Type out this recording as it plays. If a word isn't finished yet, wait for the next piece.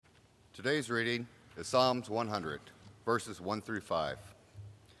Today's reading is Psalms 100, verses 1 through 5.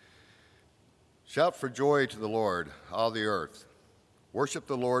 Shout for joy to the Lord, all the earth. Worship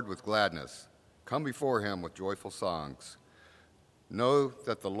the Lord with gladness. Come before him with joyful songs. Know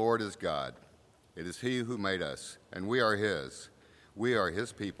that the Lord is God. It is he who made us, and we are his. We are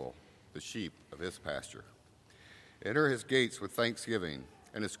his people, the sheep of his pasture. Enter his gates with thanksgiving,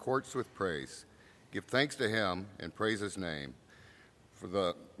 and his courts with praise. Give thanks to him and praise his name. For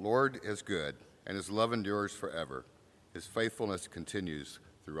the Lord is good, and his love endures forever. His faithfulness continues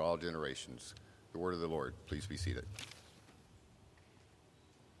through all generations. The word of the Lord. Please be seated.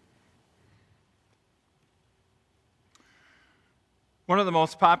 One of the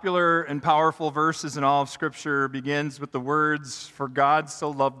most popular and powerful verses in all of Scripture begins with the words, "For God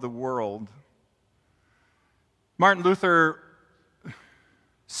so loved the world." Martin Luther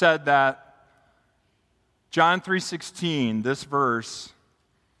said that John 3:16, this verse,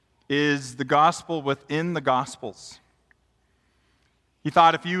 is the gospel within the Gospels. He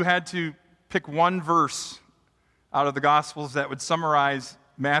thought if you had to pick one verse out of the Gospels that would summarize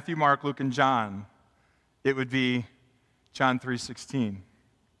Matthew, Mark, Luke, and John, it would be John 3:16.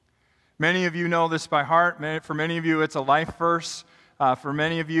 Many of you know this by heart. For many of you, it's a life verse. For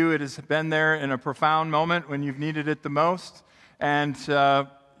many of you, it has been there in a profound moment when you've needed it the most. And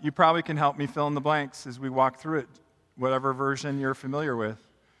you probably can help me fill in the blanks as we walk through it, whatever version you're familiar with.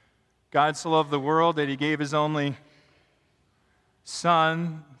 God so loved the world that he gave his only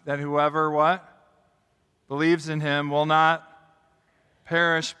Son, that whoever, what? Believes in him will not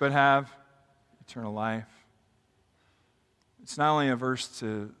perish but have eternal life. It's not only a verse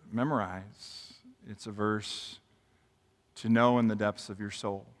to memorize, it's a verse to know in the depths of your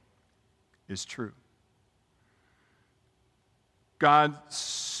soul is true. God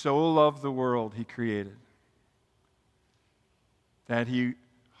so loved the world he created that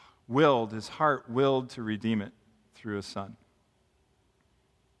his heart willed to redeem it through a Son.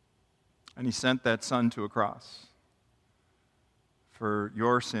 And he sent that Son to a cross for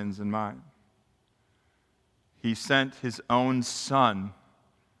your sins and mine. He sent his own Son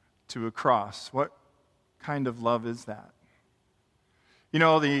to a cross. What kind of love is that? You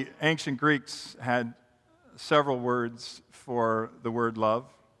know, the ancient Greeks had several words for the word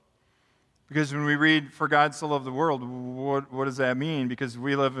love. Because when we read, "For God so loved the world," what does that mean? Because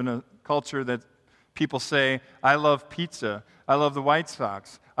we live in a culture that people say, "I love pizza. I love the White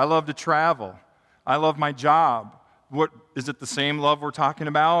Sox. I love to travel. I love my job." What is it the same love we're talking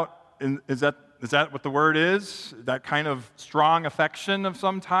about? And is that what the word is? That kind of strong affection of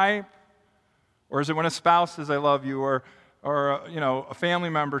some type? Or is it when a spouse says, "I love you," or a family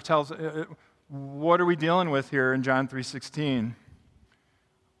member tells? What are we dealing with here in John 3:16?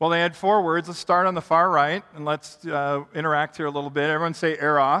 Well, they had four words. Let's start on the far right, and let's interact here a little bit. Everyone say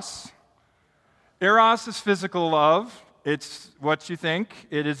eros. Eros is physical love. It's what you think.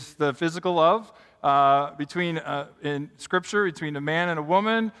 It is the physical love in Scripture between a man and a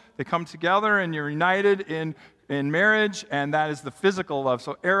woman. They come together, and you're united in marriage, and that is the physical love.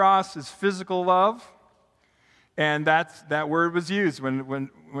 So eros is physical love. And that word was used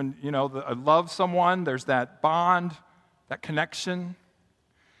when I love someone, there's that bond, that connection.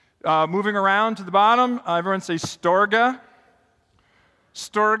 Moving around to the bottom, everyone say storge.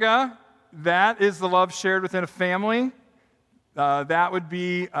 Storge, that is the love shared within a family. That would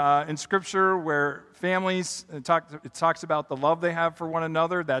be in Scripture where families, it talks about the love they have for one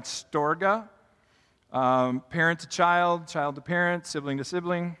another. That's storge. Parent to child, child to parent, sibling to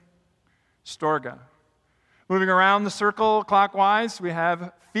sibling. Storge. Moving around the circle clockwise, we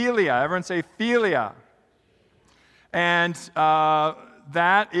have philia. Everyone say philia. And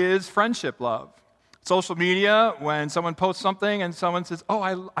that is friendship love. Social media, when someone posts something and someone says,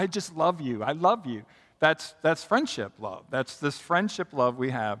 "Oh, I just love you. I love you." That's friendship love. That's this friendship love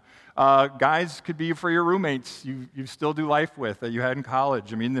we have. Guys could be for your roommates you still do life with that you had in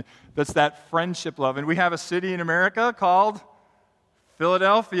college. I mean, that's that friendship love. And we have a city in America called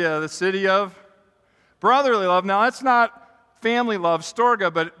Philadelphia, the city of brotherly love. Now, that's not family love,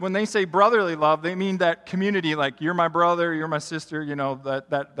 storge, but when they say brotherly love, they mean that community, like you're my brother, you're my sister,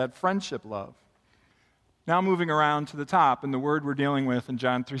 that friendship love. Now moving around to the top, and the word we're dealing with in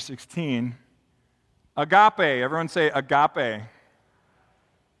John 3:16, agape. Everyone say agape.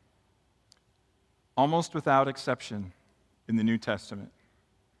 Almost without exception in the New Testament,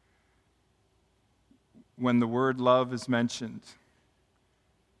 when the word love is mentioned,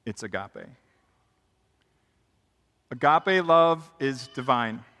 it's agape. Agape love is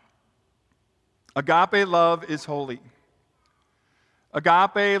divine. Agape love is holy.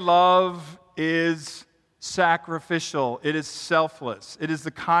 Agape love is sacrificial. It is selfless. It is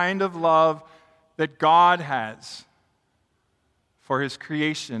the kind of love that God has for his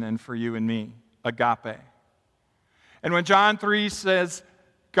creation and for you and me, agape. And when John 3 says,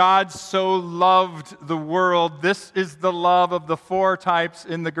 God so loved the world, this is the love of the four types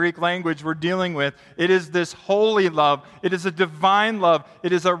in the Greek language we're dealing with. It is this holy love. It is a divine love.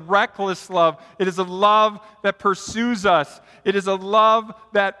 It is a reckless love. It is a love that pursues us. It is a love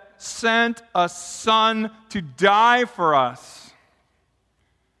that sent a son to die for us,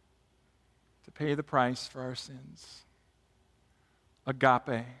 to pay the price for our sins.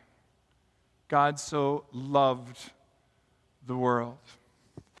 Agape. God so loved the world.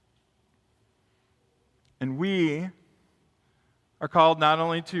 And we are called not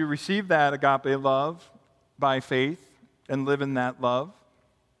only to receive that agape love by faith and live in that love,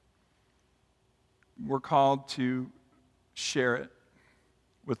 we're called to share it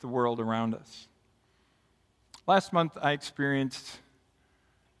with the world around us. Last month, I experienced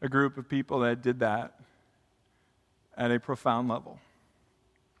a group of people that did that at a profound level.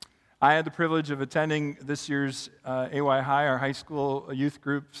 I had the privilege of attending this year's AY High, our high school youth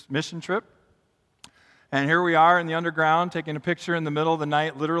group's mission trip. And here we are in the underground taking a picture in the middle of the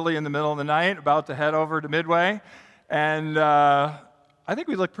night, literally in the middle of the night, about to head over to Midway. And I think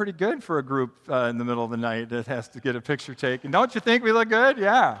we look pretty good for a group in the middle of the night that has to get a picture taken. Don't you think we look good?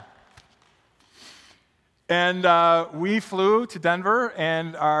 Yeah. And we flew to Denver,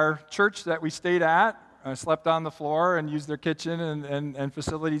 and our church that we stayed at slept on the floor and used their kitchen and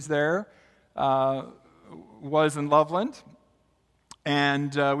facilities there, was in Loveland.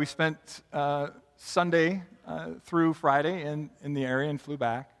 And we spent Sunday through Friday in the area and flew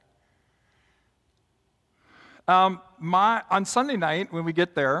back. On Sunday night, when we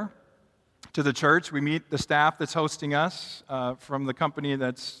get there to the church, we meet the staff that's hosting us from the company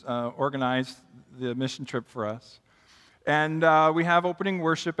that's organized the mission trip for us. And we have opening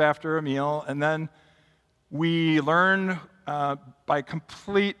worship after a meal, and then we learn by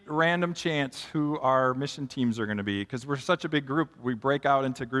complete random chance who our mission teams are going to be. Because we're such a big group, we break out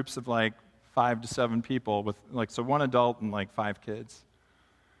into groups of like 5 to 7 people, with so one adult and like 5 kids.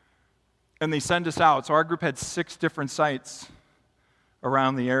 And they send us out. So our group had 6 different sites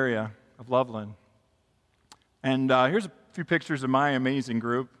around the area of Loveland. And here's a few pictures of my amazing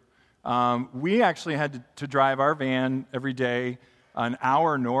group. We actually had to drive our van every day an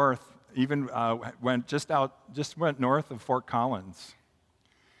hour north, even went north of Fort Collins.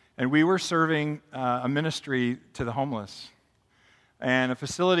 And we were serving a ministry to the homeless. And a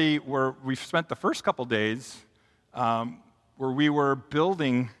facility where we spent the first couple days where we were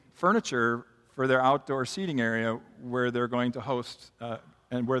building furniture for their outdoor seating area where they're going to host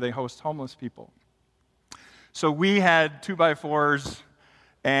and where they host homeless people. So we had 2x4s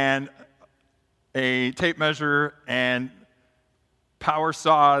and a tape measure and power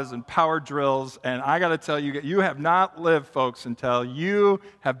saws and power drills, and I got to tell you, you have not lived, folks, until you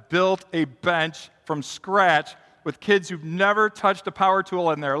have built a bench from scratch with kids who've never touched a power tool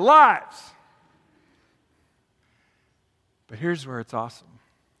in their lives. But here's where it's awesome.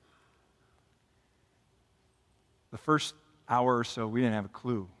 The first hour or so, we didn't have a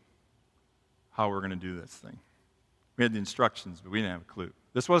clue how we're going to do this thing. We had the instructions, but we didn't have a clue.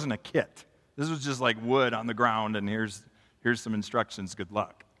 This wasn't a kit. This was just like wood on the ground, and here's some instructions, good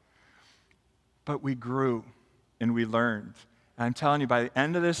luck. But we grew, and we learned. And I'm telling you, by the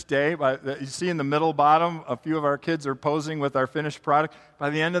end of this day, you see in the middle bottom, a few of our kids are posing with our finished product. By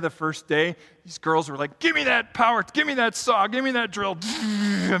the end of the first day, these girls were like, give me that power, give me that saw, give me that drill.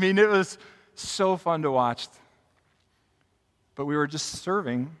 I mean, it was so fun to watch. But we were just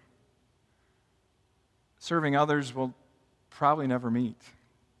serving others we'll probably never meet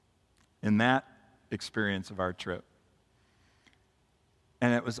in that experience of our trip.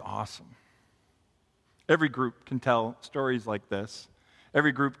 And it was awesome. Every group can tell stories like this.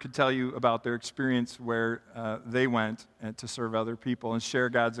 Every group could tell you about their experience where they went to serve other people and share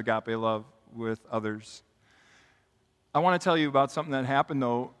God's agape love with others. I want to tell you about something that happened,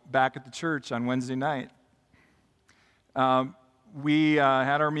 though, back at the church on Wednesday night. We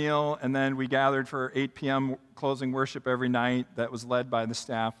had our meal, and then we gathered for 8 p.m. closing worship every night that was led by the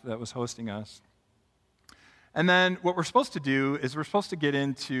staff that was hosting us. And then what we're supposed to do is we're supposed to get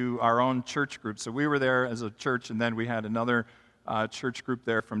into our own church group. So we were there as a church, and then we had another church group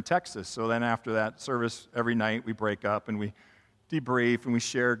there from Texas. So then after that service, every night we break up and we debrief and we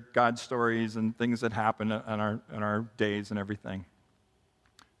share God's stories and things that happen on our days and everything.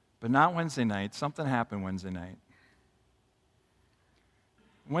 But not Wednesday night. Something happened Wednesday night.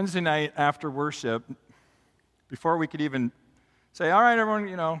 Wednesday night after worship, before we could even say, all right,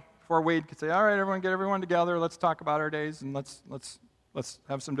 everyone, before Wade could say, all right, everyone, get everyone together. Let's talk about our days, and let's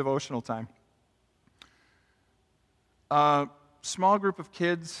have some devotional time. A small group of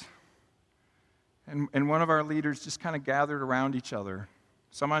kids and one of our leaders just kind of gathered around each other,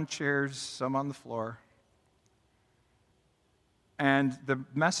 some on chairs, some on the floor. And the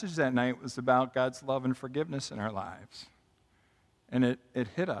message that night was about God's love and forgiveness in our lives. And it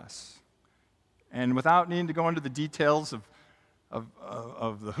hit us. And without needing to go into the details of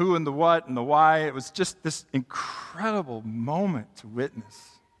the who and the what and the why, it was just this incredible moment to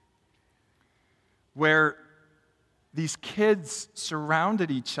witness where these kids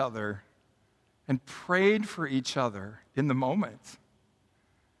surrounded each other and prayed for each other in the moment.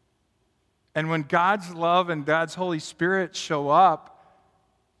 And when God's love and God's Holy Spirit show up,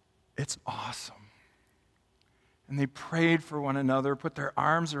 it's awesome. And they prayed for one another, put their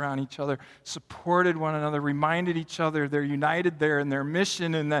arms around each other, supported one another, reminded each other they're united there in their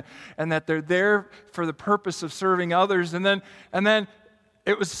mission and that they're there for the purpose of serving others. And then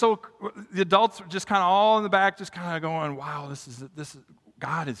it was so, the adults were just kind of all in the back, just kind of going, wow, this is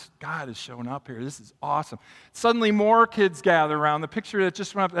God is showing up here. This is awesome. Suddenly more kids gather around. The picture that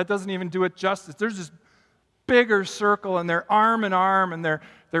just went up, that doesn't even do it justice. There's this bigger circle, and they're arm in arm, and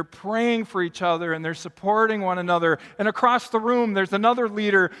they're praying for each other, and they're supporting one another. And across the room, there's another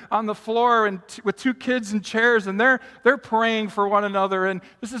leader on the floor and with two kids in chairs, and they're praying for one another. And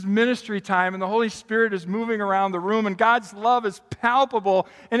this is ministry time, and the Holy Spirit is moving around the room, and God's love is palpable,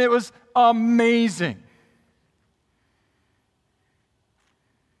 and it was amazing.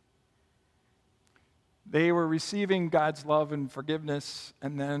 They were receiving God's love and forgiveness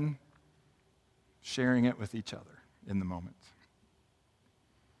and then sharing it with each other in the moment.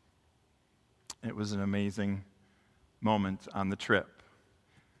 It was an amazing moment on the trip.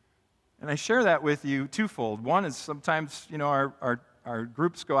 And I share that with you twofold. One is sometimes, our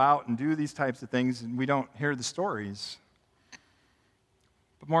groups go out and do these types of things and we don't hear the stories.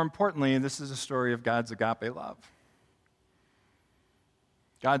 But more importantly, this is a story of God's agape love.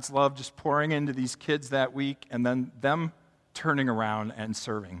 God's love just pouring into these kids that week and then them turning around and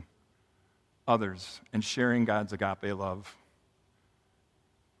serving others and sharing God's agape love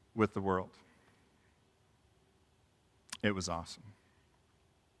with the world. It was awesome.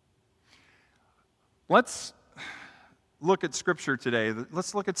 Let's look at Scripture today.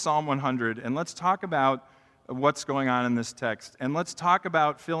 Let's look at Psalm 100 and let's talk about what's going on in this text. And let's talk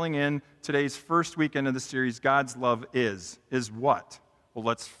about filling in today's first weekend of the series, God's love is what? Well,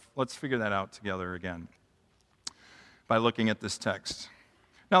 let's figure that out together again by looking at this text.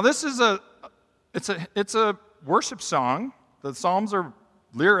 Now, this is it's a worship song. The Psalms are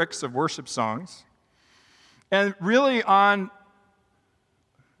lyrics of worship songs, and really on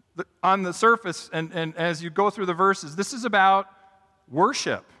the surface, and as you go through the verses, this is about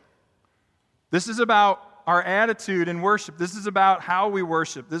worship. This is about our attitude in worship. This is about how we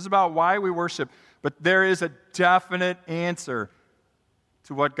worship. This is about why we worship. But there is a definite answer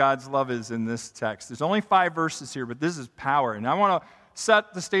to what God's love is in this text. There's only 5 verses here, but this is power. And I want to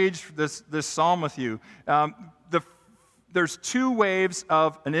set the stage for this psalm with you. There's 2 waves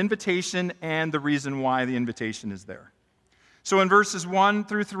of an invitation and the reason why the invitation is there. So in verses 1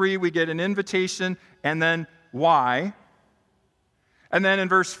 through 3, we get an invitation and then why. And then in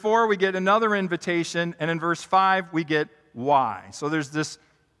verse 4, we get another invitation. And in verse 5, we get why. So there's this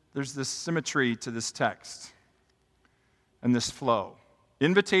symmetry to this text and this flow.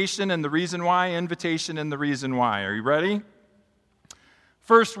 Invitation and the reason why, invitation and the reason why. Are you ready?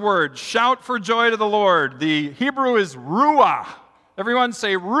 First word, shout for joy to the Lord. The Hebrew is ruah. Everyone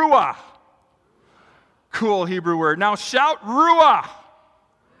say ruah. Cool Hebrew word. Now shout ruah.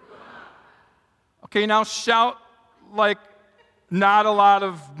 Okay, now shout like not a lot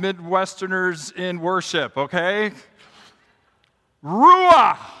of Midwesterners in worship, okay?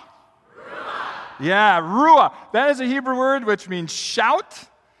 Ruah. Yeah, ruah. That is a Hebrew word which means shout.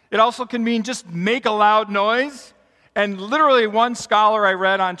 It also can mean just make a loud noise. And literally one scholar I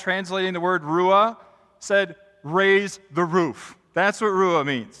read on translating the word ruah said, raise the roof. That's what ruah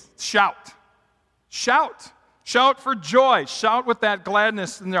means. Shout. Shout. Shout for joy. Shout with that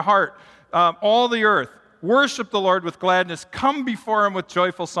gladness in their heart. All the earth. Worship the Lord with gladness. Come before Him with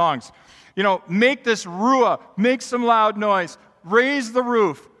joyful songs. Make this ruah. Make some loud noise. Raise the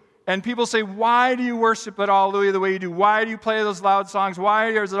roof. And people say, why do you worship at all, Louis, the way you do? Why do you play those loud songs? Why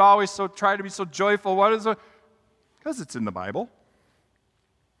is it always try to be so joyful? What is it? Because it's in the Bible.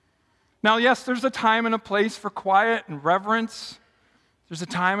 Now, yes, there's a time and a place for quiet and reverence. There's a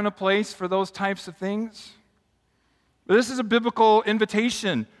time and a place for those types of things. But this is a biblical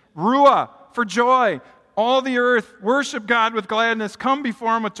invitation. Ruah, for joy. all the earth, worship God with gladness, come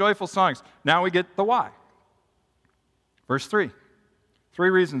before him with joyful songs. Now we get the why. Verse 3. 3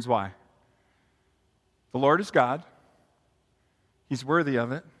 reasons why. The Lord is God. He's worthy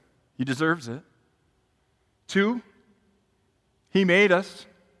of it. He deserves it. 2, he made us.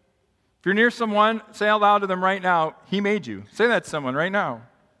 If you're near someone, say out loud to them right now, he made you. Say that to someone right now.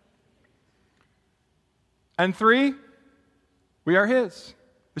 And 3, we are his,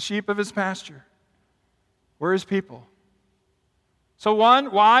 the sheep of his pasture. We're his people. So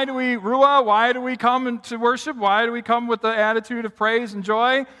 1, why do we ruah? Why do we come to worship? Why do we come with the attitude of praise and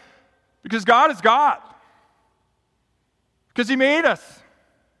joy? Because God is God. Because he made us.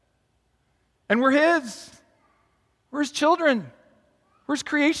 And we're his. We're his children. We're his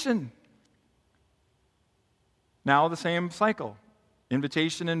creation. Now the same cycle.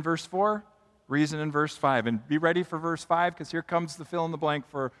 Invitation in verse 4, reason in verse 5. And be ready for verse 5, because here comes the fill in the blank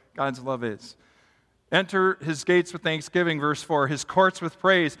for God's love is. Enter his gates with thanksgiving, verse 4, his courts with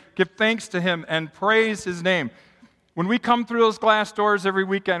praise. Give thanks to him and praise his name. When we come through those glass doors every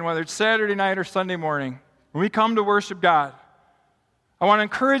weekend, whether it's Saturday night or Sunday morning, when we come to worship God, I want to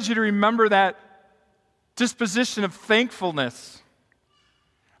encourage you to remember that disposition of thankfulness.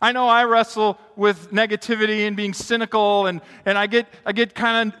 I know I wrestle with negativity and being cynical, and I get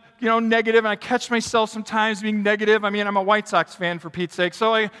kind of negative, and I catch myself sometimes being negative. I mean, I'm a White Sox fan, for Pete's sake,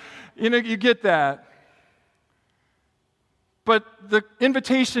 so you get that. But the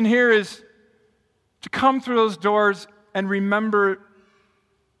invitation here is to come through those doors and remember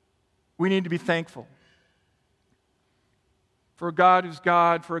we need to be thankful for a God who's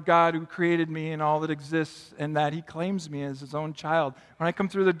God, for a God who created me and all that exists, and that he claims me as his own child. When I come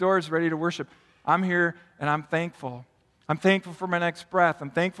through the doors ready to worship, I'm here and I'm thankful. I'm thankful for my next breath. I'm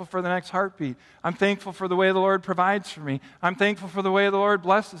thankful for the next heartbeat. I'm thankful for the way the Lord provides for me. I'm thankful for the way the Lord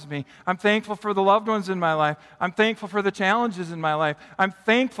blesses me. I'm thankful for the loved ones in my life. I'm thankful for the challenges in my life. I'm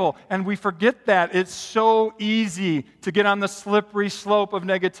thankful, and we forget that. It's so easy to get on the slippery slope of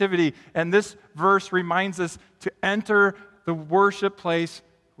negativity, and this verse reminds us to enter the worship place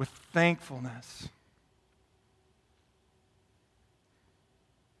with thankfulness.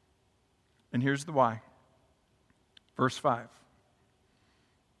 And here's the why. Verse 5.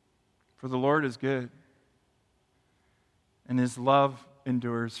 For the Lord is good, and his love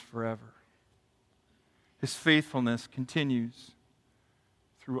endures forever. His faithfulness continues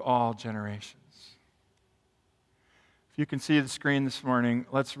through all generations. If you can see the screen this morning,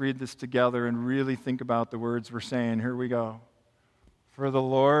 let's read this together and really think about the words we're saying. Here we go. For the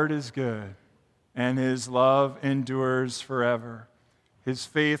Lord is good, and his love endures forever. His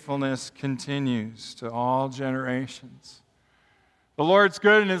faithfulness continues to all generations. The Lord's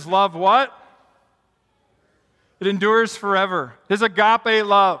good, and his love what? It endures forever. His agape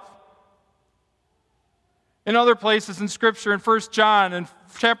love. In other places in Scripture, in 1 John, in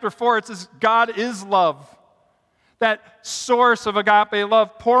chapter 4, it says, God is love. That source of agape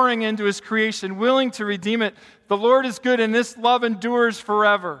love pouring into his creation, willing to redeem it. The Lord is good, and this love endures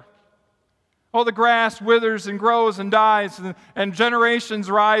forever. Oh, the grass withers and grows and dies, and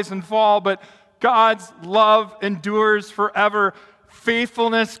generations rise and fall, but God's love endures forever.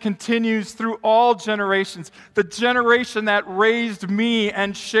 Faithfulness continues through all generations. The generation that raised me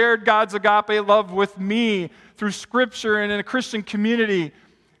and shared God's agape love with me through Scripture and in a Christian community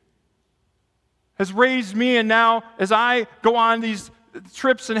has raised me, and now as I go on these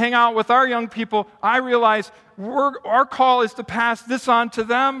trips and hang out with our young people, I realize our call is to pass this on to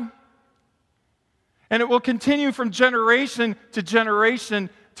them. And it will continue from generation to generation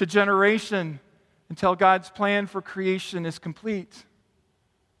to generation until God's plan for creation is complete.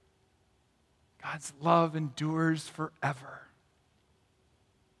 God's love endures forever.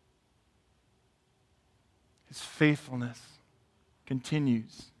 His faithfulness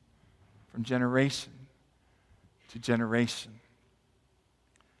continues from generation to generation.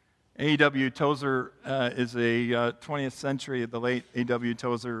 A.W. Tozer is a 20th century, the late A.W.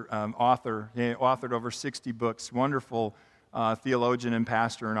 Tozer author. He authored over 60 books, wonderful theologian and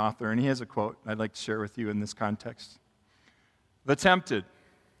pastor and author. And he has a quote I'd like to share with you in this context. The tempted,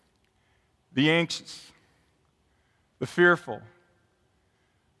 the anxious, the fearful,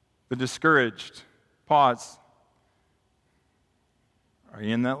 the discouraged. Pause. Are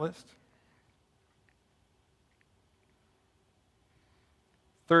you in that list?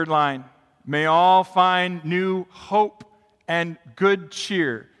 Third line, may all find new hope and good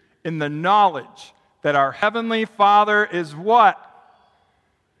cheer in the knowledge that our Heavenly Father is what?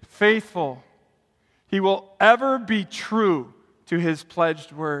 Faithful. He will ever be true to his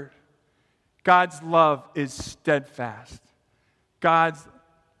pledged word. God's love is steadfast. God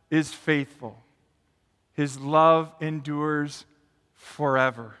is faithful. His love endures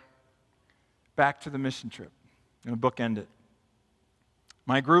forever. Back to the mission trip. I'm going to bookend it.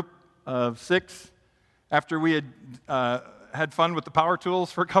 My group of 6, after we had fun with the power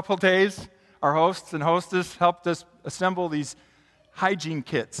tools for a couple days, our hosts and hostess helped us assemble these hygiene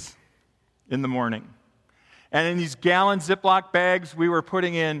kits in the morning. And in these gallon Ziploc bags, we were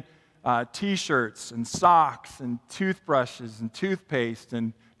putting in T-shirts and socks and toothbrushes and toothpaste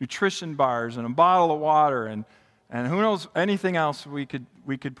and nutrition bars and a bottle of water and who knows anything else we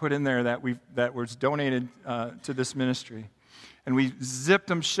could put in there that was donated to this ministry. And we zipped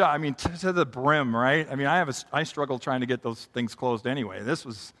them shut. I mean, to the brim, right? I mean, I struggle trying to get those things closed anyway.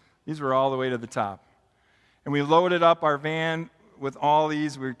 These were all the way to the top. And we loaded up our van with all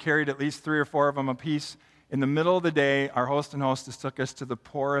these. We carried at least 3 or 4 of them apiece. In the middle of the day, our host and hostess took us to the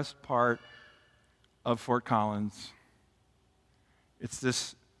poorest part of Fort Collins. It's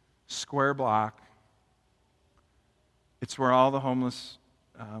this square block. It's where all the homeless,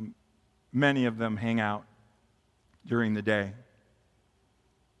 many of them, hang out during the day.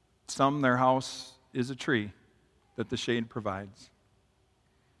 Some, their house is a tree that the shade provides.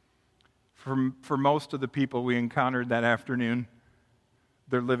 For most of the people we encountered that afternoon,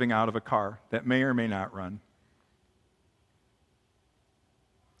 they're living out of a car that may or may not run.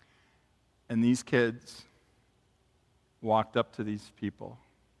 And these kids walked up to these people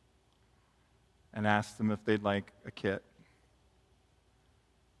and asked them if they'd like a kit.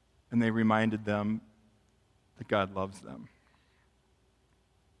 And they reminded them that God loves them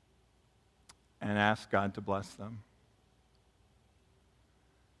and asked God to bless them.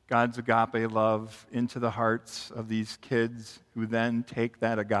 God's agape love into the hearts of these kids who then take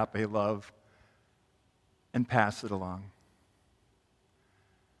that agape love and pass it along.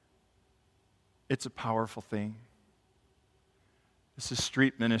 It's a powerful thing. This is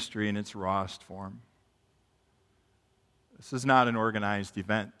street ministry in its rawest form. This is not an organized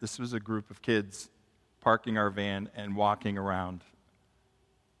event. This was a group of kids parking our van and walking around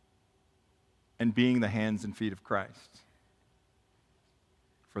and being the hands and feet of Christ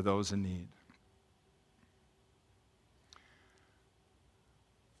for those in need.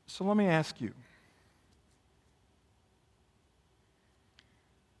 So let me ask you,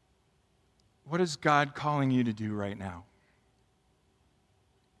 what is God calling you to do right now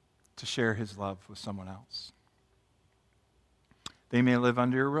to share His love with someone else? They may live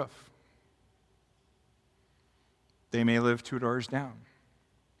under your roof. They may live 2 doors down.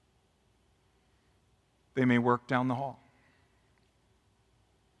 They may work down the hall.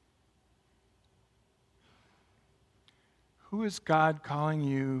 Who is God calling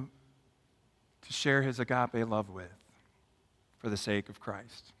you to share His agape love with for the sake of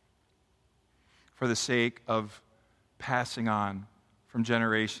Christ? For the sake of passing on from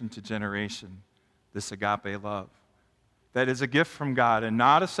generation to generation this agape love. That is a gift from God and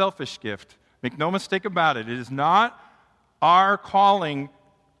not a selfish gift. Make no mistake about it. It is not our calling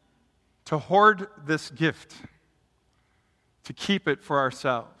to hoard this gift, to keep it for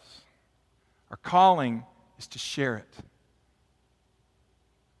ourselves. Our calling is to share it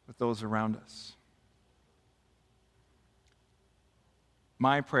with those around us.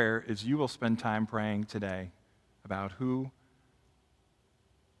 My prayer is you will spend time praying today about who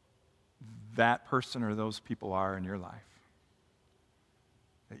that person or those people are in your life.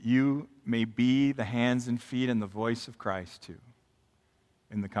 That you may be the hands and feet and the voice of Christ too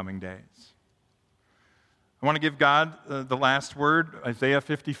in the coming days. I want to give God the last word, Isaiah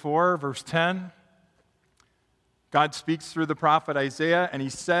 54, verse 10. God speaks through the prophet Isaiah, and he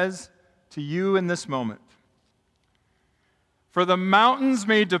says to you in this moment, "For the mountains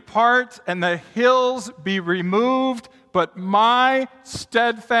may depart and the hills be removed, but my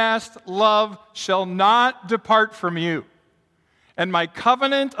steadfast love shall not depart from you, and my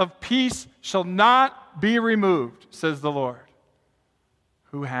covenant of peace shall not be removed, says the Lord,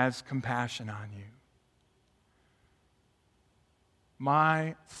 who has compassion on you."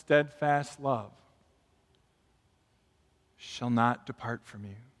 My steadfast love shall not depart from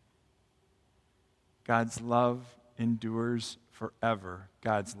you. God's love endures forever.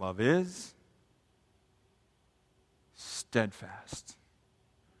 God's love is steadfast.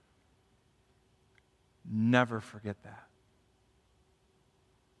 Never forget that.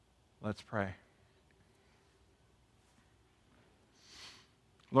 Let's pray.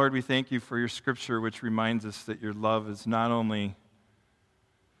 Lord, we thank you for your scripture, which reminds us that your love is not only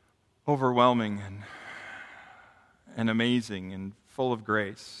overwhelming and amazing and full of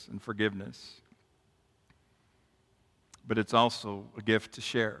grace and forgiveness, but it's also a gift to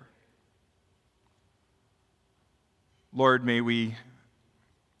share. Lord, may we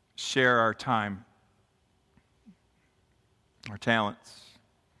share our time our talents,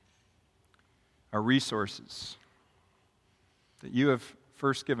 our resources that you have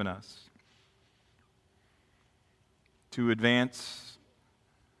first given us to advance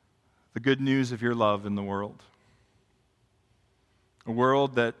the good news of your love in the world. A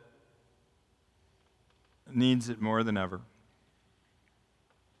world that needs it more than ever.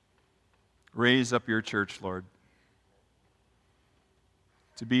 Raise up your church, Lord,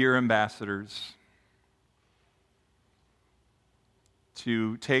 to be your ambassadors,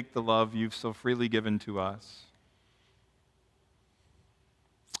 to take the love you've so freely given to us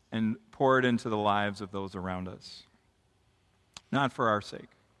and pour it into the lives of those around us. Not for our sake,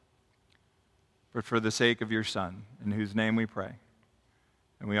 but for the sake of your Son, in whose name we pray.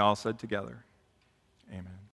 And we all said together, amen.